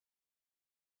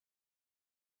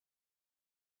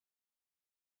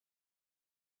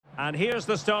And here's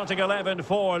the starting 11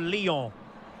 for Lyon.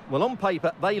 Well, on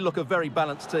paper, they look a very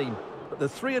balanced team. But the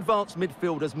three advanced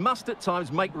midfielders must at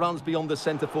times make runs beyond the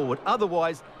centre-forward.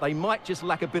 Otherwise, they might just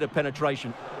lack a bit of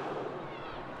penetration.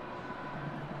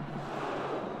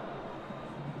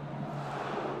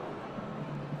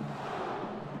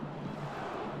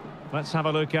 Let's have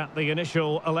a look at the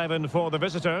initial 11 for the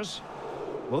visitors.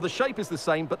 Well, the shape is the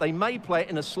same, but they may play it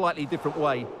in a slightly different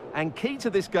way. And key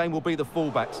to this game will be the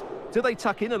fullbacks. Do they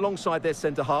tuck in alongside their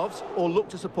centre-halves or look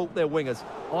to support their wingers?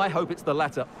 I hope it's the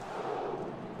latter.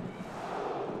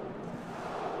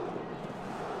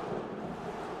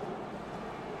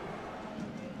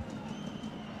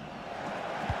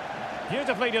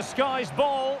 Beautifully disguised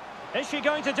ball. Is she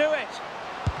going to do it?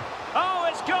 Oh,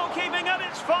 it's goalkeeping at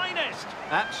its finest.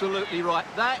 Absolutely right.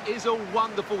 That is a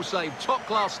wonderful save.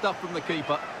 Top-class stuff from the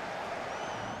keeper.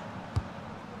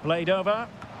 Played over.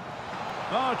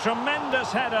 Oh, tremendous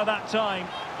header that time.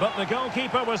 But the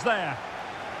goalkeeper was there.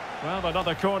 Well,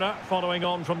 another corner following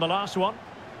on from the last one.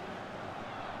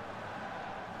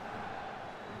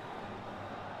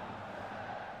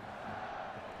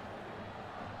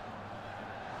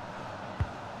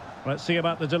 Let's see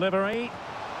about the delivery.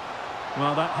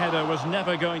 Well, that header was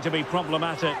never going to be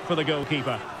problematic for the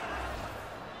goalkeeper.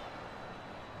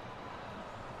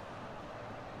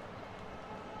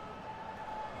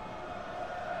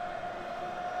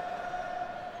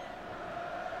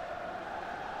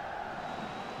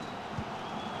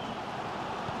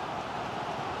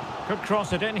 Could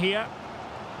cross it in here.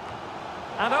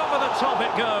 And over the top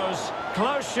it goes.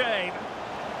 Close shave.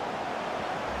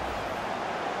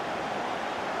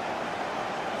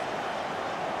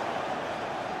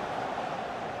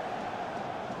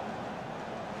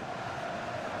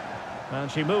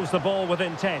 And she moves the ball with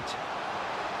intent.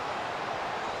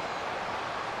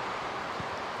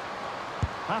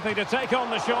 Happy to take on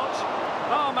the shot.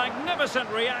 Oh, magnificent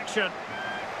reaction.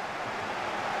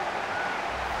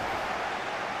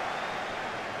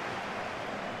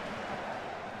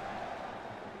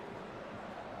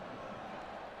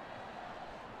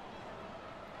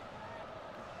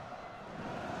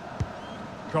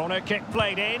 Corner kick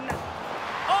played in.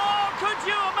 Oh, could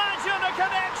you imagine a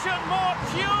connection more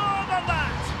pure than that?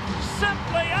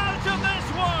 Simply out of this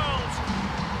world.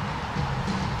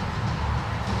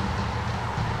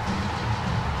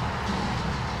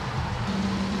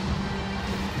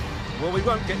 Well, we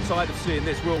won't get tired of seeing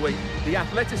this, will we? The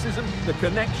athleticism, the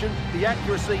connection, the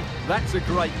accuracy, that's a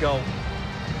great goal.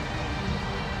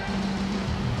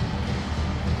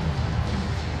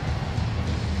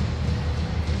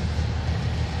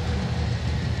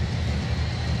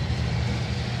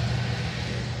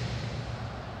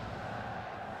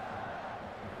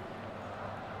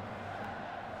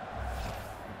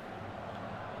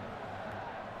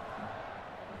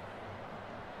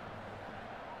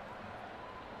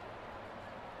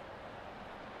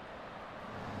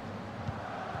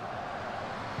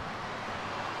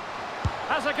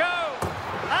 Has a go,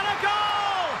 and a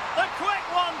goal! The quick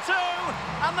one too,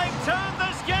 and they've turned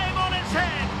this game on its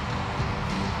head.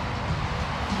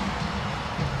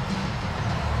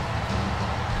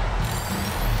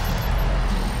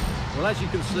 Well, as you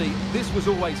can see, this was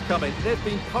always coming. They've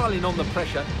been piling on the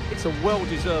pressure. It's a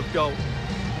well-deserved goal.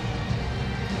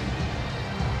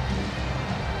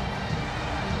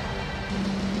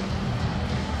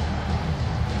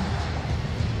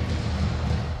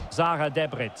 Zara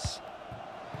Debritz.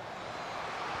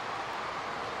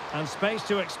 And space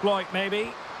to exploit,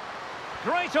 maybe.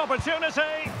 Great opportunity.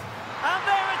 And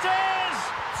there it is!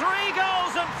 3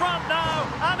 goals in front now.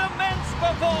 An immense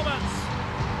performance.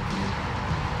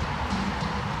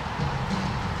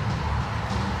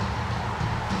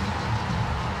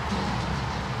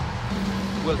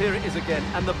 Well, here it is again,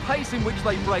 and the pace in which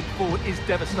they break forward is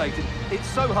devastating. It's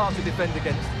so hard to defend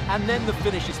against, and then the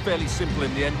finish is fairly simple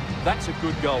in the end. That's a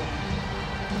good goal.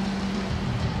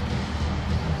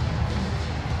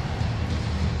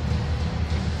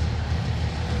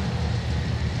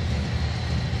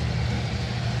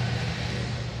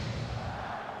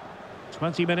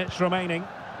 "20 minutes remaining.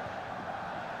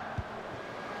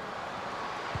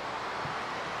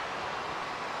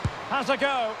 Has a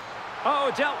go.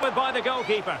 Oh, dealt with by the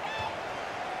goalkeeper.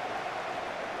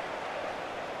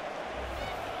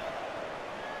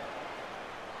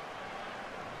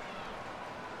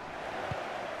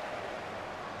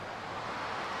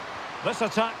 This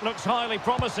attack looks highly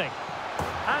promising.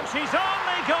 And she's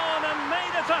only gone and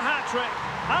made it a hat-trick.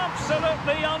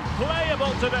 Absolutely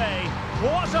unplayable today.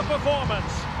 What a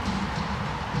performance.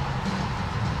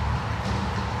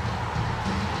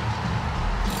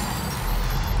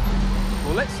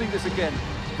 Well, let's see this again.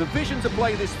 The vision to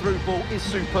play this through ball is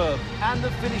superb, and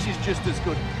the finish is just as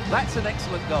good. That's an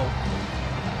excellent goal.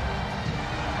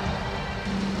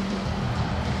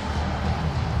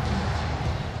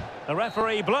 The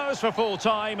referee blows for full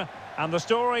time, and the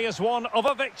story is one of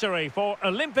a victory for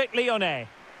Olympique Lyonnais.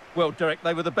 Well, Derek,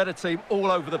 they were the better team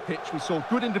all over the pitch. We saw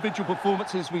good individual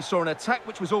performances, we saw an attack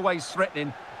which was always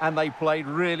threatening, and they played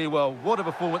really well. What a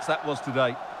performance that was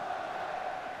today.